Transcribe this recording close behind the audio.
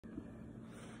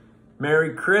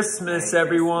Merry Christmas,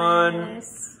 everyone.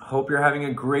 Hope you're having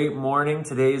a great morning.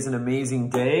 Today is an amazing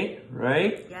day,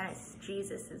 right? Yes,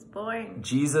 Jesus is born.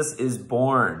 Jesus is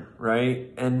born,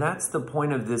 right? And that's the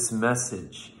point of this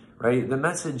message, right? The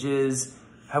message is,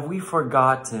 have we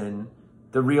forgotten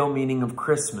the real meaning of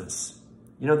Christmas?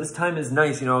 You know, this time is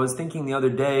nice. You know, I was thinking the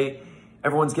other day,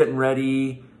 everyone's getting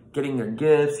ready, getting their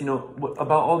gifts, you know,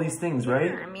 about all these things, right?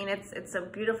 Yeah, I mean, it's a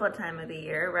beautiful time of the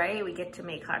year, right? We get to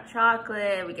make hot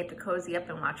chocolate, we get to cozy up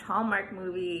and watch Hallmark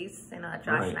movies. I know that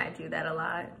Josh and I do that a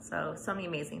lot. So many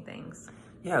amazing things.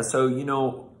 Yeah, so, you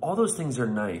know, all those things are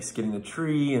nice. Getting the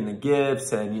tree and the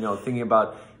gifts and, you know, thinking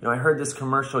about, you know, I heard this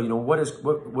commercial, you know, what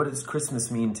does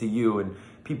Christmas mean to you? And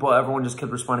everyone just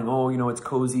kept responding, oh, you know, it's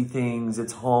cozy things,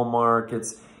 it's Hallmark,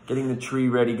 it's getting the tree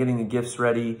ready, getting the gifts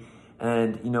ready.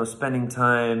 And, you know, spending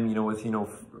time, you know, with, you know,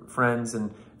 friends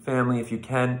and family, if you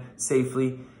can,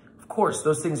 safely. Of course,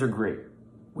 those things are great.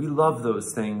 We love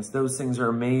those things. Those things are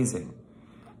amazing.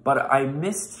 But I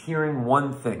missed hearing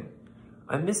one thing.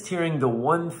 I missed hearing the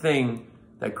one thing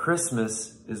that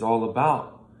Christmas is all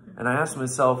about. And I asked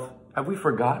myself, have we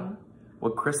forgotten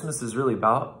what Christmas is really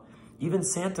about? Even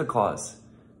Santa Claus,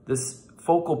 this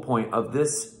focal point of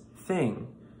this thing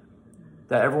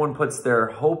that everyone puts their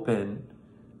hope in,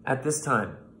 at this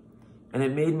time. And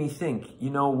it made me think,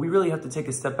 you know, we really have to take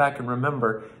a step back and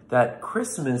remember that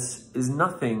Christmas is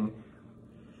nothing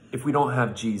if we don't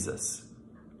have Jesus.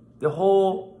 The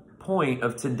whole point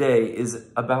of today is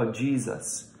about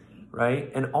Jesus,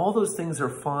 right? And all those things are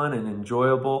fun and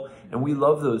enjoyable, and we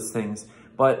love those things.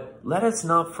 But let us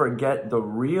not forget the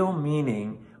real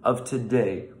meaning of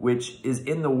today, which is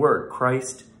in the word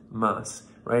Christ Mass,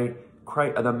 right?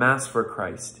 The Mass for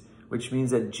Christ, which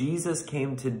means that Jesus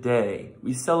came today.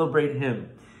 We celebrate him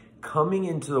coming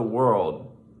into the world.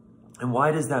 And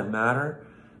why does that matter?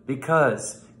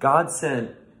 Because God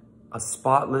sent a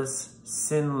spotless,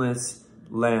 sinless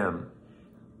lamb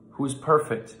who is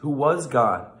perfect, who was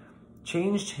God,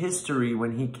 changed history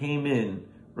when he came in,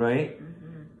 right?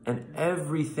 And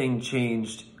everything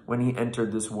changed when he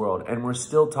entered this world. And we're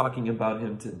still talking about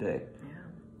him today,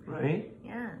 right?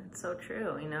 It's so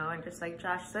true, you know, and just like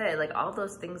Josh said, like all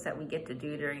those things that we get to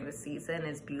do during the season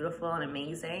is beautiful and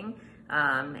amazing,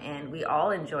 and we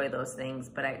all enjoy those things,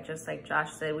 but just like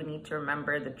Josh said, we need to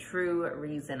remember the true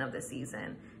reason of the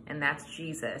season, and that's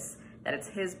Jesus, that it's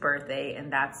his birthday,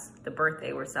 and that's the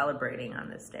birthday we're celebrating on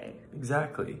this day.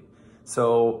 Exactly.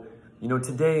 So, you know,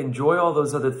 today, enjoy all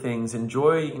those other things,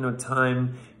 enjoy, you know,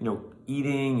 time, you know,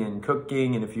 eating and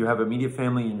cooking, and if you have immediate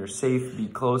family and you're safe, be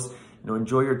close. You know,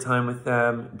 enjoy your time with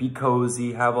them, be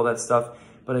cozy, have all that stuff.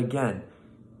 But again,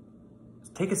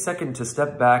 take a second to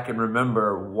step back and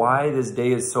remember why this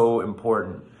day is so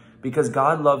important. Because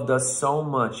God loved us so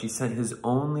much, he sent his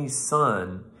only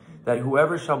son, that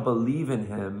whoever shall believe in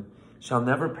him shall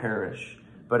never perish,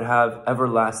 but have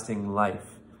everlasting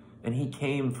life. And he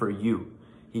came for you.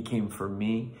 He came for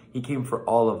me. He came for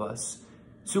all of us.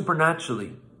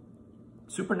 Supernaturally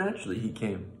he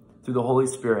came through the Holy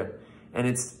Spirit. And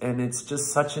it's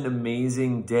just such an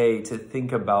amazing day to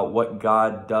think about what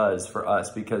God does for us,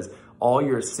 because all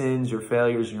your sins, your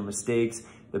failures, your mistakes,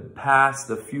 the past,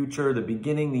 the future, the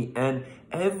beginning, the end,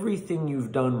 everything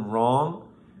you've done wrong,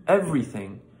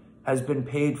 everything has been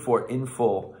paid for in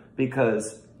full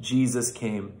because Jesus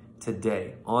came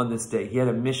today, on this day. He had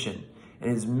a mission,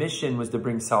 and his mission was to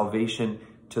bring salvation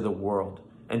to the world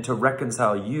and to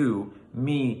reconcile you,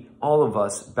 me, all of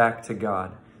us back to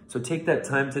God. So take that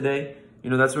time today. You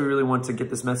know, that's what we really want to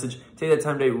get this message. Take that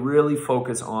time today, really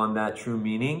focus on that true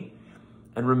meaning.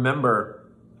 And remember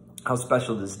how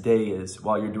special this day is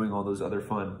while you're doing all those other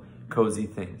fun, cozy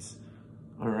things.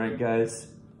 All right, guys.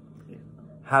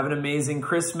 Have an amazing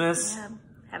Christmas. Yeah.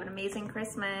 Have an amazing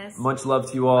Christmas. Much love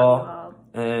to you all.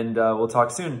 And we'll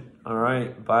talk soon. All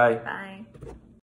right. Bye. Bye.